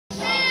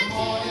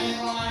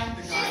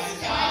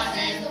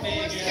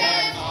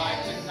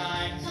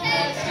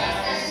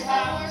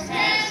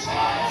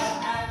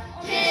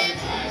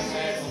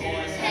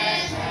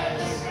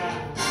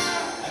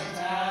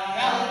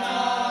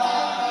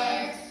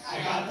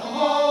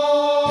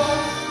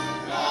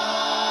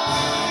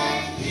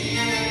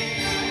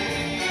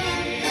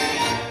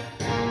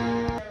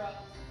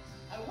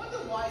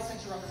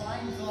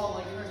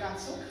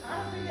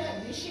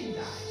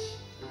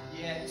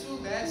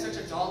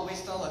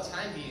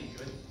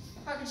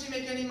How can she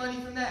make any money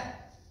from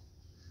that?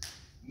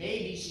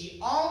 Maybe she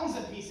owns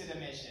a piece of the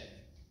mission.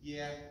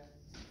 Yeah.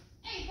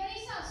 Hey, Betty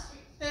South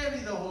Street. Barry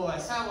the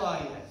horse, how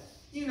are you?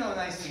 You know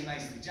Nicely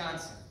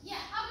Johnson. Yeah,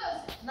 how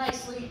goes it?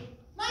 Nicely.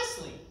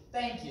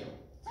 Thank you.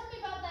 Tell me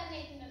about that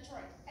Nathan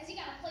Detroit. Has he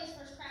got a place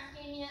for his craft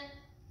game yet?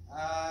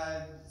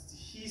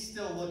 He's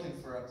still looking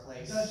for a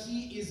place. The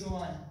heat is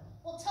on.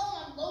 Well, tell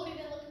him I'm loaded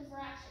and looking for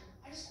action.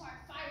 I just acquired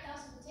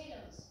 5,000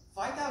 potatoes.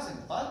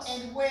 $5,000?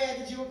 And where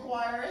did you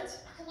acquire it?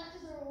 I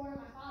collected the reward of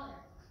my father.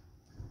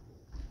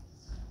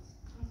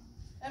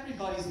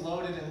 Everybody's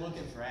loaded and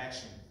looking for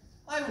action.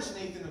 I wish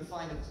Nathan would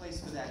find a place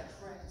for that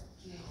crap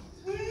game.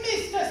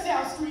 Mr.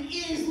 South Street,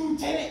 it is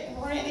Lieutenant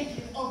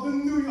Brannigan of the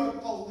New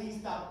York Police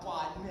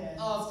Department.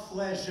 A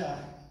pleasure.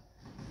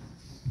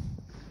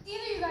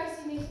 Either you guys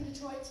see Nathan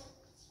Detroit?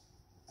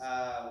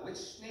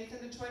 Which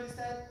Nathan Detroit is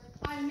that?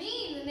 I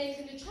mean the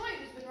Nathan Detroit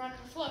who's been running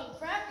a floating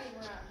craft game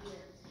around here.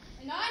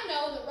 And I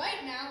know that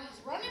right now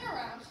he's running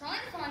around trying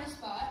to find a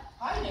spot.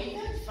 Hi,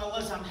 Nathan.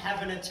 Fellas, I'm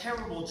having a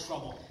terrible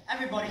trouble.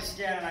 Everybody's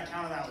scared on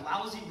account of that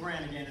lousy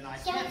Brannigan, and I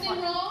can't Something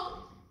find...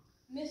 wrong,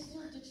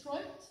 Mr.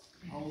 Detroit?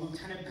 Oh,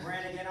 Lieutenant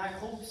Brannigan, I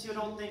hope you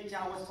don't think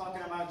I was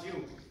talking about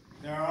you.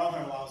 There are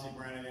other lousy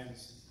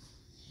Brannigans.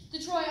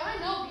 Detroit, I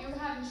know that you're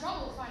having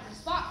trouble finding a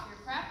spot for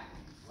your craft.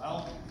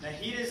 Well, the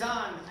heat is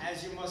on,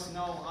 as you must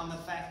know, on the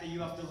fact that you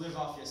have to live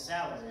off your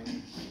salary.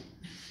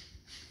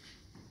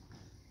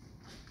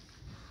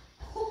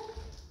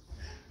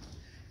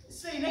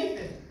 Say,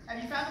 Nathan,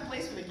 have you found a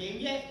place for the game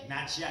yet?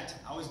 Not yet.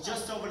 I was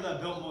just over to the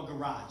Biltmore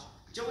garage.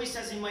 Joey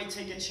says he might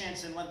take a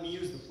chance and let me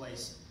use the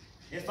place.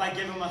 If I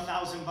give him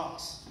 $1,000.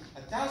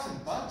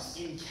 $1,000?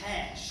 In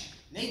cash.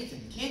 Nathan,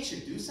 can't you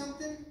do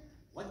something?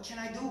 What can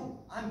I do?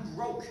 I'm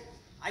broke.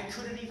 I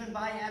couldn't even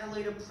buy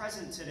Adelaide a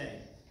present today.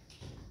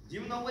 Do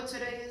you know what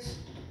today is?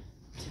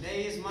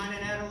 Today is mine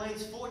and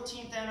Adelaide's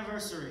 14th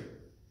anniversary.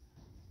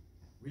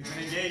 We've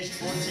been engaged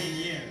 14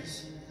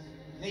 years.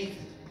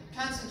 Nathan,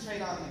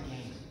 concentrate on the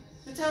game.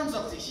 The town's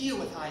up to here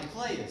with high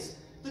players.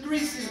 The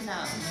Greeks in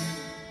town.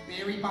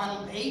 Barry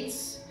Bottle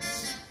Bates?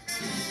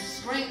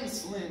 Scranton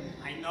Slim.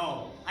 I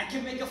know. I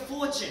can make a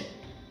fortune.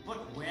 But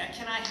where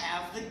can I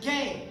have the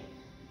game?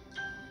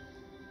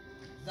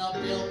 The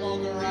Biltmore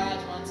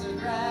garage wants a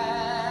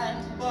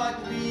grand. But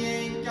we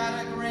ain't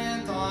got a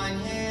grand on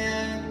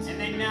hand. And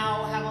they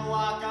now have a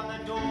lock on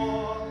the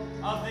door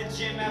of the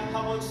gym at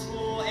Public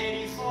School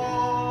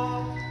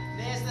 84.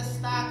 There's the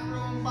stock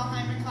room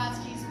behind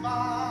McCloskey's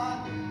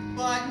bar.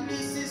 But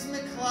Mrs.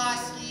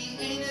 McCloskey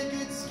ain't a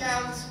good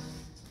scout.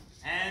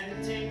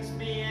 And things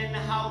being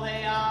how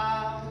they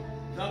are,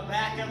 the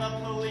back of the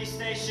police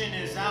station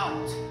is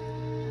out.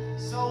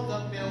 So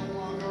the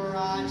Biltmore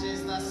garage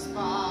is the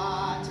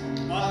spot.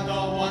 But the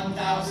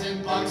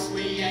 $1,000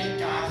 we ain't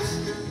got.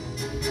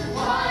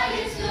 Why,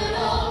 it's good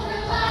old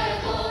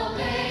reliable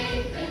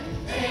Nathan,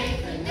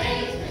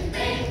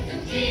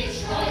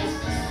 Detroit.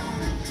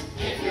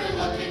 If you're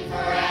looking for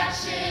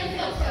action,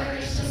 he'll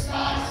furnish the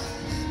spot.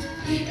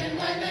 Even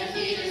when the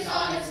heat is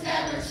on, it's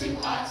never too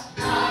hot.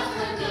 Not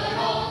for good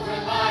old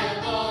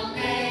reliable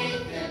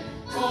Nathan,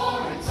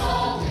 for it's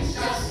always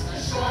just a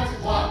short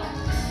walk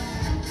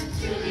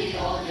to the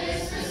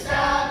oldest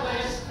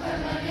established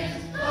permanent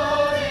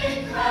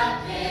floating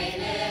craft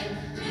game in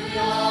New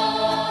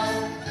York.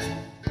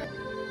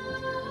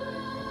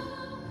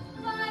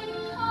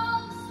 Riding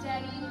home,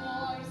 steady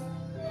boys,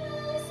 no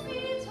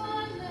speed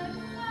on the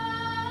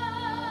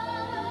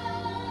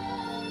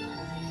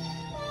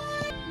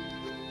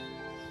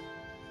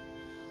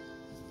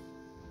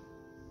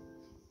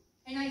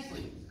Hey,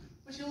 Nicely,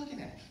 what you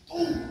looking at?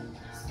 Oh,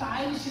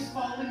 Stylish is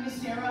following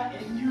Miss Sarah,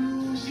 and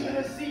you should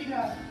have seen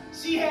her.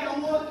 She had a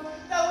look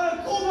that would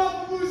have cooled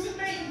off a moose in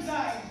mating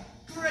time.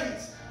 Great.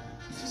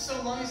 Just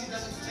so long as he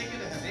doesn't take her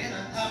to Havana.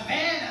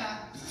 Havana?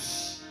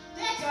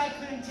 That guy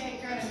couldn't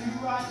take her to New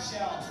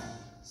Rochelle.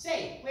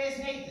 Say, where's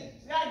Nathan?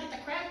 We gotta get the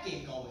craft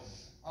game going.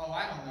 Oh,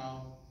 I don't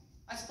know.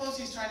 I suppose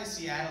he's trying to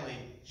see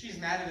Adelaide. She's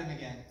mad at him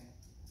again.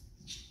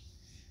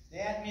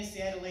 That Miss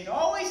Adelaide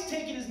always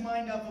taking his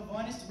mind off of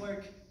honest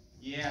work.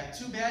 Yeah,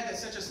 too bad that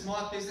such a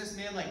smart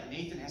businessman like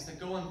Nathan has to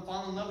go and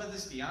fall in love with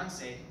his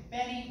fiancée.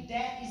 Betty,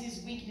 that is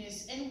his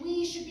weakness, and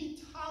we should be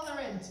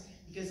tolerant,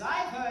 because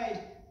I've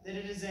heard that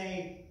it is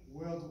a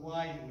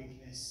worldwide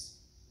weakness.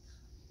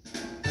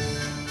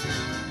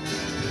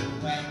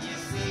 When you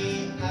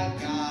see a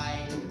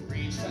guy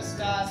reach for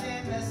stars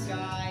in the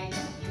sky,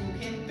 you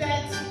can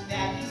bet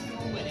that he's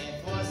doing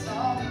it for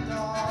some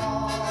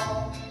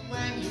doll.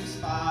 When you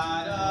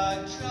spot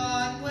a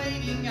John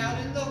waiting out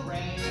in the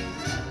rain,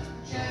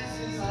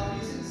 chances are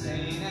he's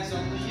insane, as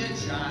only a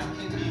John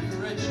can be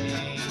for a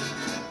Jane.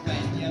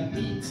 When you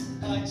meet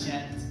a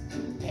gent,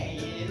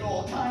 paying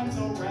all kinds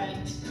of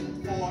rent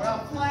for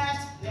a flat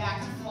that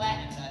can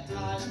flatten the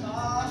Taj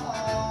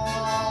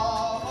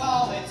Mahal.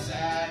 Call it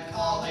sad,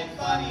 call it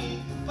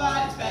funny,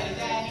 but it's better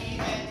than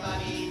even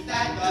money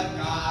that the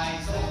guy